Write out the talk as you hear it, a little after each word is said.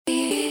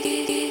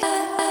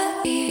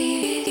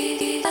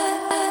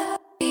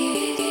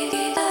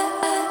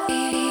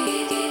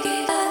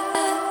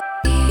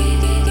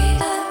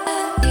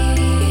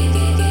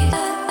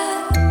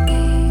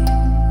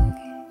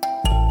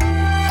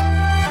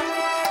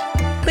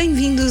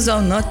Bem-vindos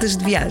ao Notas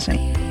de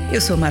Viagem. Eu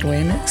sou a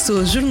Marlena,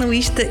 sou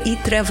jornalista e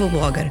travel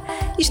blogger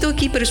e estou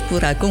aqui para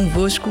explorar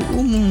convosco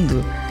o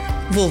mundo.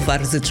 Vou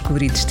levar-vos a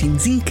descobrir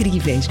destinos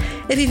incríveis,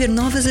 a viver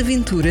novas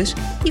aventuras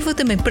e vou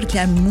também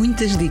partilhar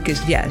muitas dicas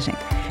de viagem.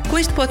 Com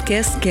este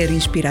podcast quero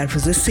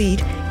inspirar-vos a sair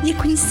e a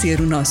conhecer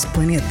o nosso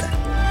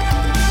planeta.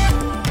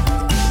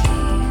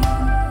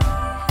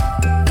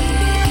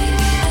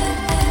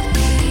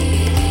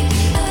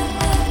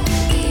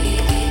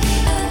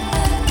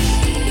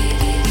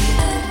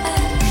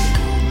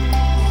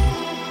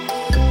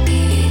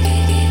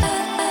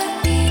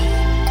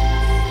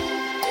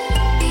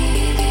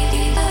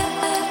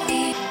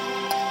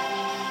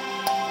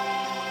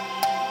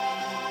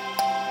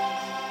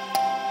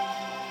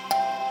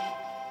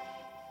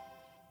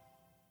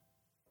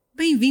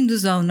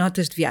 Bem-vindos ao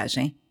Notas de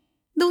Viagem.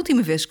 Da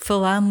última vez que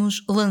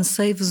falámos,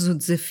 lancei-vos o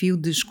desafio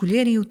de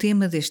escolherem o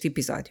tema deste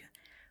episódio.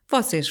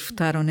 Vocês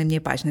votaram na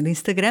minha página de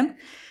Instagram.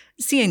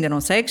 Se ainda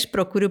não segues,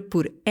 procura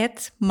por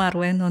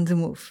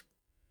 @MarleneOnTheMove.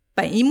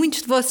 Bem, e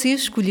muitos de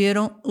vocês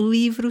escolheram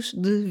livros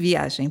de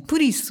viagem.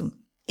 Por isso,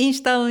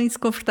 instalem-se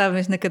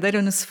confortáveis na cadeira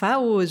ou no sofá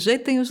ou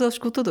ajeitem os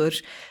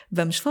auscultadores.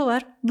 Vamos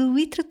falar de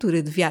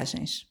literatura de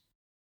viagens.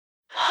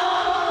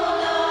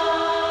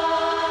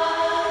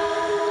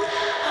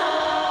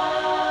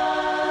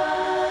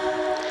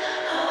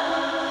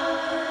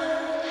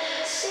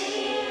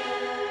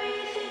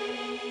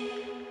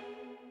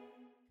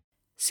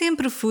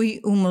 Sempre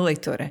fui uma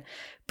leitora,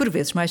 por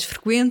vezes mais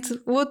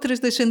frequente, outras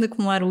deixando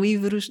acumular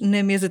livros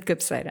na mesa de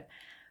cabeceira.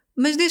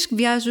 Mas desde que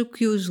viajo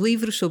que os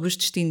livros sobre os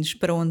destinos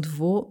para onde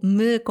vou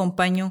me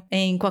acompanham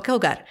em qualquer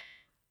lugar.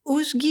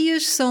 Os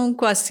guias são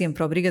quase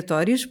sempre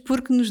obrigatórios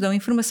porque nos dão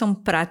informação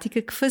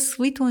prática que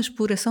facilitam a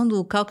exploração do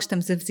local que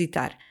estamos a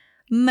visitar.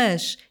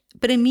 Mas,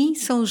 para mim,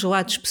 são os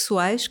relatos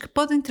pessoais que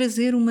podem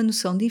trazer uma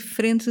noção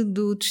diferente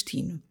do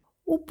destino.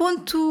 O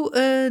ponto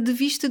de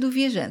vista do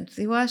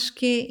viajante, eu acho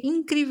que é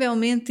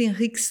incrivelmente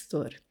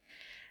enriquecedor.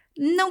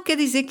 Não quer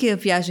dizer que a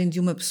viagem de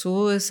uma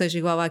pessoa seja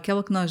igual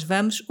àquela que nós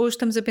vamos ou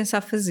estamos a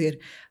pensar fazer,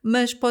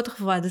 mas pode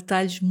revelar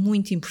detalhes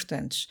muito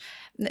importantes.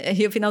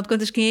 E afinal de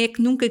contas, quem é que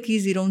nunca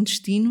quis ir a um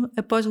destino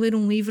após ler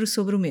um livro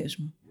sobre o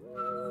mesmo?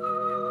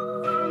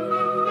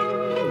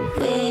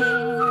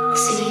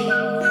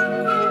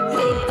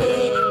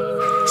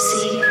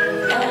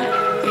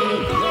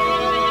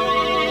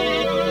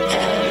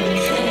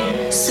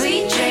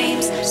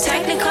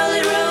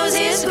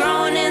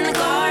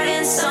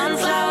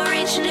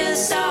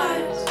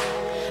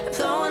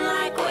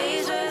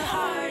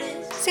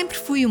 Sempre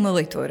fui uma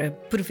leitora,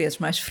 por vezes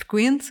mais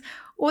frequente,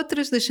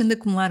 outras deixando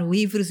acumular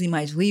livros e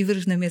mais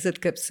livros na mesa de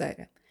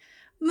cabeceira.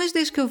 Mas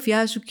desde que eu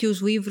viajo que os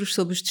livros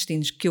sobre os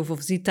destinos que eu vou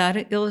visitar,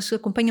 eles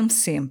acompanham-me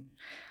sempre.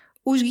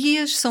 Os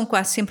guias são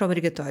quase sempre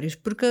obrigatórios,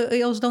 porque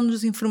eles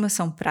dão-nos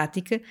informação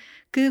prática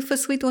que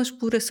facilitam a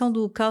exploração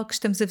do local que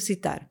estamos a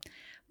visitar.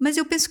 Mas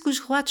eu penso que os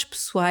relatos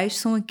pessoais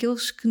são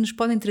aqueles que nos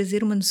podem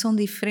trazer uma noção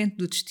diferente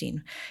do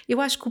destino.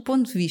 Eu acho que o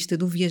ponto de vista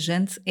do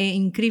viajante é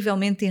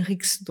incrivelmente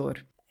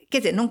enriquecedor. Quer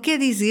dizer, não quer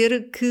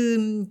dizer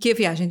que a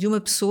viagem de uma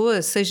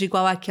pessoa seja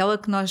igual àquela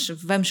que nós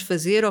vamos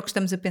fazer ou que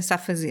estamos a pensar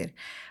fazer,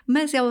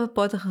 mas ela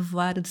pode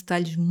revelar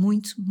detalhes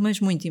muito, mas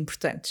muito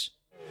importantes.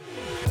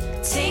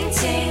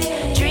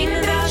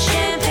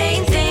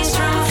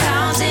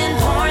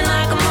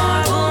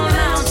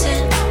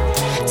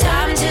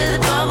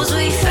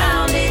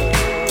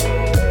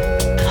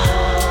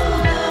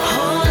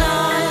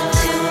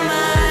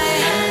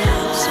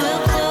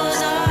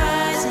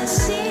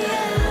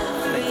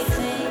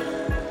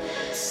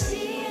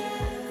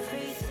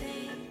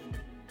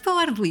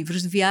 Falar de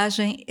livros de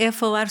viagem é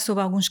falar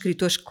sobre alguns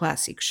escritores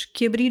clássicos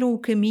que abriram o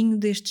caminho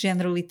deste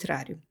género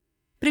literário.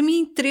 Para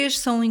mim, 3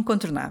 são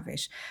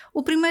incontornáveis.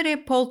 O primeiro é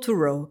Paul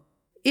Theroux.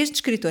 Este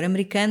escritor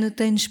americano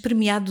tem-nos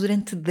premiado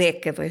durante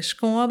décadas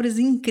com obras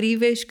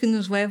incríveis que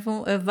nos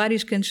levam a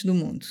vários cantos do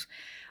mundo.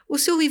 O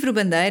seu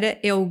livro-bandeira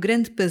é O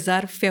Grande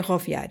Bazar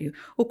Ferroviário,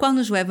 o qual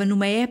nos leva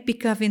numa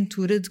épica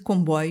aventura de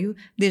comboio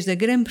desde a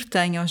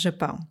Grã-Bretanha ao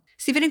Japão.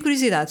 Se tiverem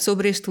curiosidade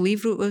sobre este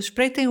livro,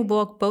 espreitem o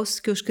blog post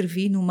que eu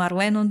escrevi no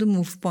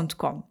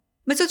marleneonthemove.com.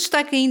 Mas eu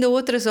destaco ainda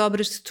outras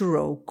obras de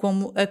Theroux,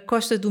 como A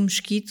Costa do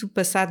Mosquito,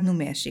 passado no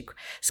México.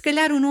 Se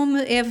calhar o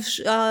nome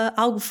é-vos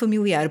algo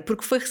familiar,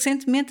 porque foi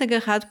recentemente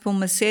agarrado para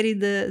uma série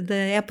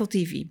da Apple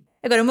TV.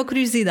 Agora, uma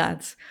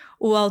curiosidade.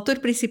 O autor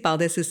principal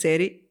dessa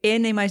série é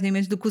nem mais nem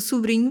menos do que o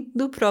sobrinho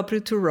do próprio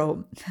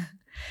Theroux.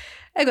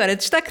 Agora,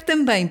 destaque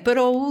também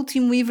para o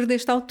último livro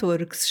deste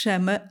autor, que se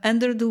chama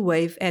Under the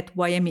Wave at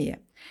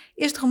Waimea.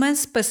 Este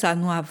romance, passado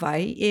no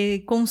Havaí, é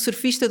com um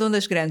surfista de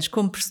ondas grandes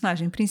como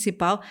personagem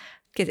principal.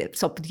 Quer dizer,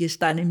 só podia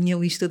estar na minha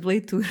lista de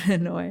leitura,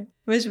 não é?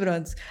 Mas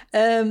pronto.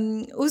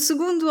 O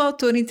segundo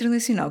autor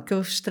internacional que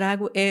eu vos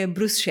trago é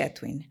Bruce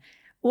Chatwin.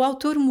 O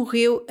autor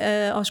morreu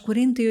aos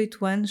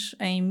 48 anos,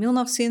 em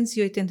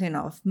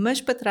 1989, mas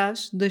para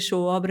trás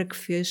deixou a obra que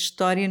fez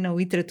história na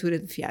literatura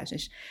de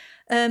viagens.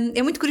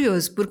 É muito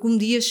curioso, porque um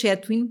dia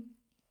Chatwin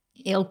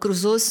Ele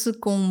cruzou-se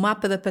com um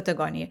mapa da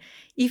Patagónia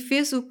e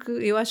fez o que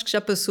eu acho que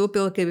já passou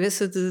pela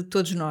cabeça de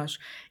todos nós.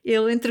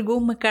 Ele entregou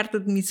uma carta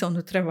de demissão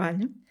no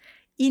trabalho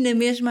e na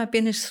mesma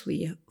apenas se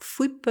lia: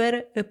 fui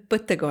para a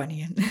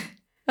Patagónia.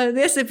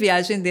 Dessa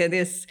viagem,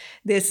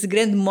 desse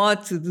grande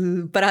mote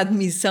para a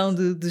admissão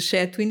de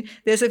Chatwin,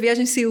 dessa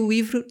viagem saiu o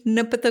livro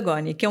Na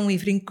Patagónia, que é um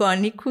livro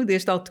icónico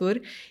deste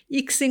autor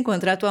e que se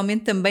encontra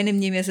atualmente também na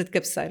minha mesa de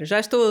cabeceira. Já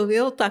estou a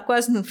vê-lo, está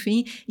quase no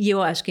fim e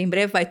eu acho que em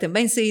breve vai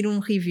também sair um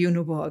review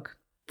no blog.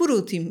 Por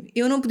último,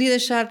 eu não podia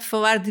deixar de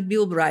falar de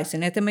Bill Bryson,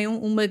 é também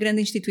uma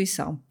grande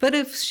instituição.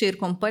 Para ser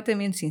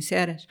completamente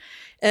sinceras,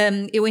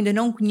 eu ainda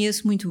não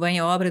conheço muito bem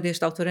a obra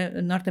deste autor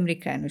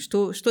norte-americano.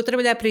 Estou a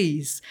trabalhar para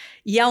isso.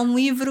 E há um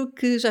livro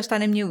que já está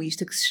na minha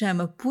lista que se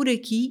chama Por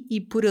Aqui e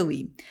Por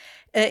Ali.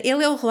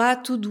 Ele é o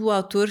relato do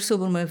autor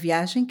sobre uma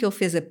viagem que ele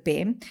fez a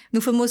pé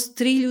no famoso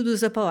Trilho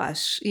dos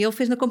Apalaches. E ele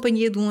fez na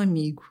companhia de um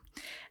amigo.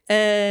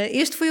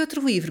 Este foi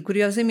outro livro,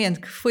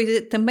 curiosamente, que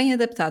foi também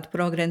adaptado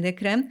para o grande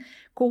ecrã,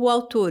 com o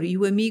autor e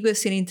o amigo a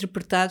serem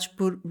interpretados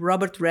por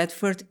Robert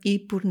Redford e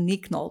por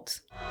Nick Nolte.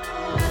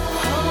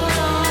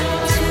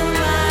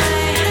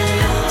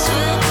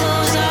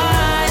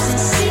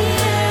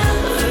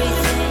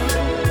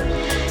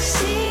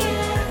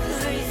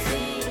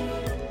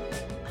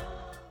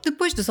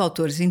 Depois dos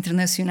autores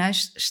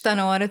internacionais, está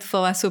na hora de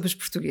falar sobre os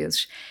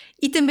portugueses.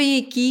 E também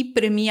aqui,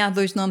 para mim, há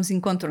 2 nomes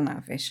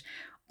incontornáveis.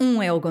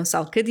 Um é o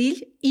Gonçalo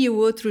Cadilho e o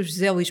outro o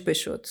José Luís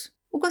Peixoto.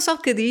 O Gonçalo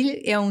Cadilho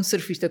é um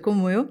surfista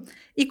como eu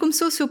e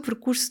começou o seu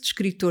percurso de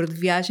escritor de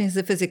viagens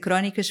a fazer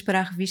crónicas para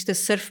a revista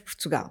Surf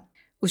Portugal.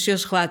 Os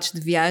seus relatos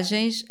de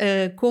viagens,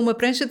 com uma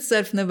prancha de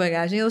surf na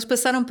bagagem, eles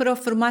passaram para o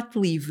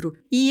formato livro.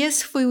 E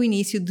esse foi o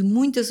início de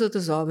muitas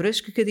outras obras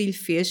que Cadilho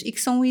fez e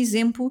que são um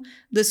exemplo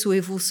da sua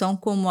evolução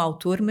como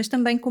autor, mas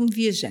também como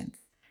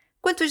viajante.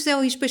 Quanto a José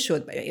Luís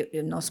Peixoto,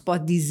 não se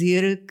pode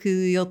dizer que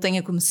ele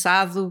tenha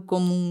começado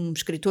como um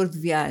escritor de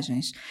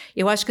viagens.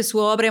 Eu acho que a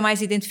sua obra é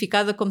mais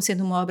identificada como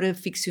sendo uma obra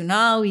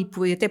ficcional e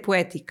até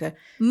poética.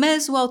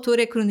 Mas o autor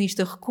é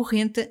cronista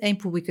recorrente em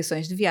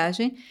publicações de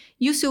viagem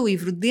e o seu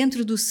livro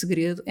Dentro do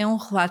Segredo é um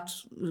relato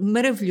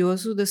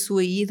maravilhoso da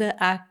sua ida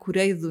à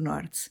Coreia do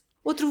Norte.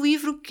 Outro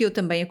livro que eu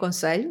também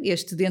aconselho,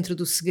 este Dentro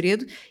do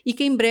Segredo, e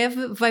que em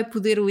breve vai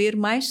poder ler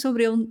mais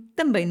sobre ele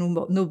também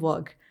no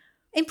blog.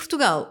 Em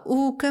Portugal,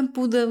 o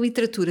campo da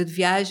literatura de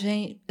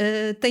viagem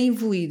tem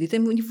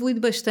evoluído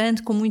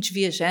bastante, com muitos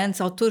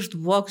viajantes, autores de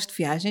blogs de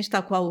viagens,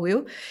 tal qual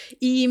eu,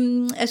 e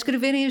a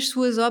escreverem as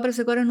suas obras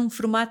agora num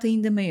formato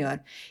ainda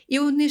maior.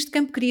 Eu, neste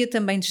campo, queria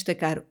também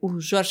destacar o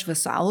Jorge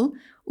Vassalo,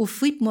 o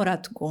Filipe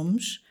Morato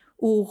Gomes,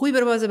 o Rui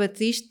Barbosa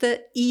Batista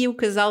e o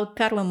casal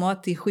Carla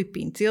Mota e Rui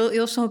Pinto.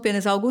 Eles são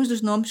apenas alguns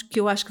dos nomes que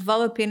eu acho que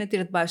vale a pena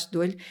ter debaixo do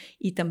olho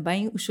e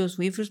também os seus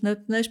livros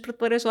nas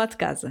prateleiras lá de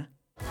casa.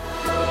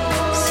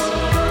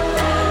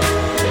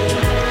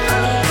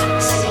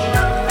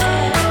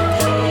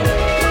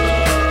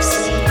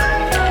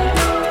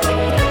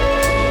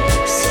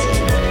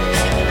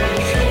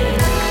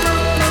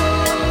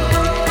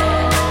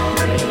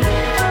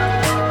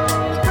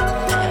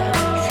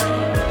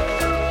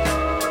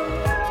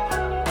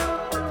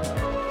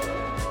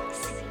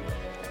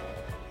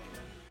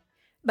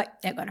 Bem,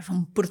 agora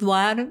vão-me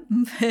perdoar,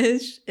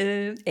 mas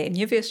é a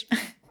minha vez.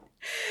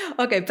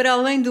 Ok, para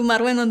além do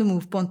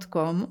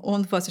marlenonthemove.com,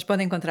 onde vocês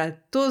podem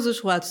encontrar todos os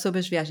relatos sobre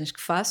as viagens que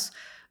faço,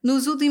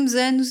 nos últimos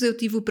anos eu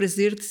tive o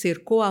prazer de ser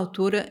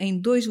coautora em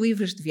 2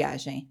 livros de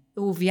viagem.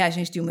 O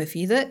Viagens de uma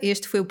Vida,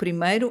 este foi o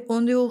primeiro,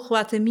 onde eu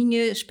relato a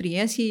minha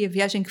experiência e a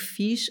viagem que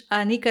fiz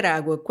à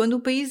Nicarágua, quando o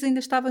país ainda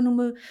estava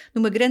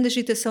numa grande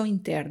agitação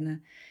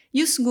interna.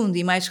 E o segundo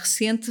e mais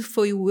recente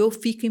foi o Eu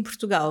Fico em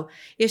Portugal.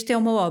 Esta é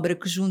uma obra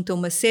que junta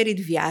uma série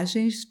de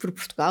viagens por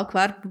Portugal,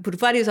 claro, por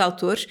vários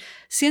autores,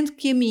 sendo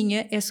que a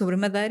minha é sobre a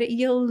Madeira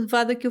e a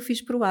levada que eu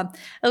fiz por lá.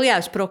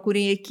 Aliás,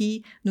 procurem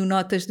aqui no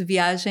Notas de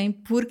Viagem,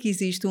 porque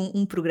existe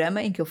um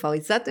programa em que eu falo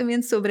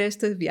exatamente sobre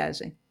esta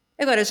viagem.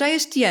 Agora, já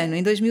este ano,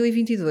 em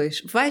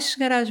 2022, vai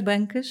chegar às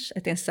bancas,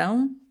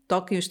 atenção,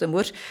 toquem os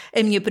tambores,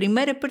 a minha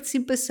primeira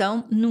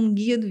participação num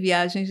guia de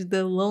viagens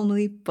da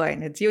Lonely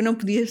Planet. E eu não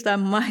podia estar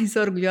mais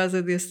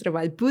orgulhosa desse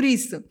trabalho. Por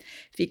isso,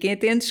 fiquem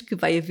atentos que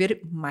vai haver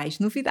mais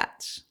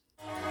novidades.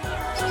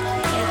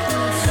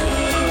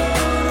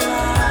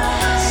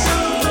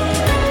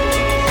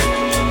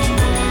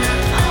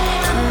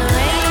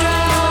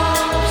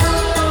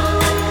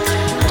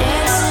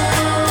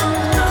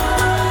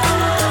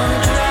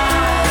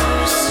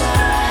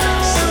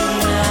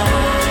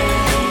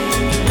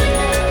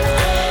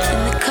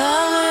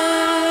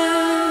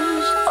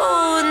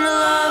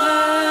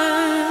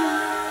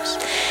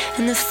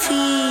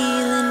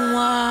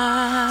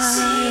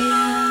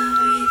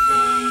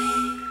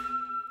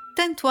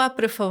 Tanto há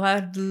para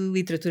falar de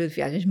literatura de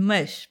viagens,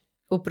 mas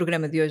o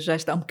programa de hoje já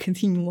está um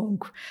bocadinho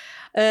longo.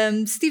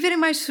 Se tiverem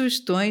mais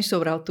sugestões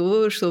sobre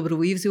autores, sobre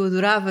livros, eu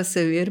adorava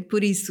saber,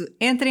 por isso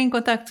entrem em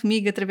contacto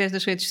comigo através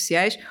das redes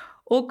sociais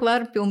ou,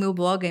 claro, pelo meu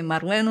blog em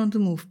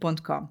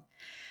marlenonthemove.com.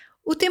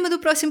 O tema do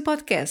próximo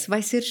podcast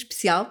vai ser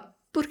especial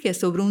porque é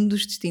sobre um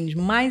dos destinos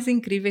mais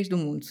incríveis do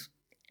mundo.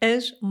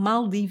 as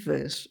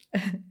Maldivas.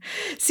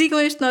 Sigam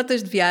este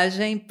Notas de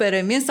Viagem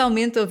para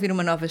mensalmente ouvir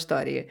uma nova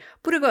história.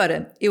 Por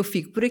agora, eu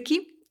fico por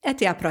aqui.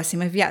 Até à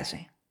próxima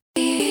viagem.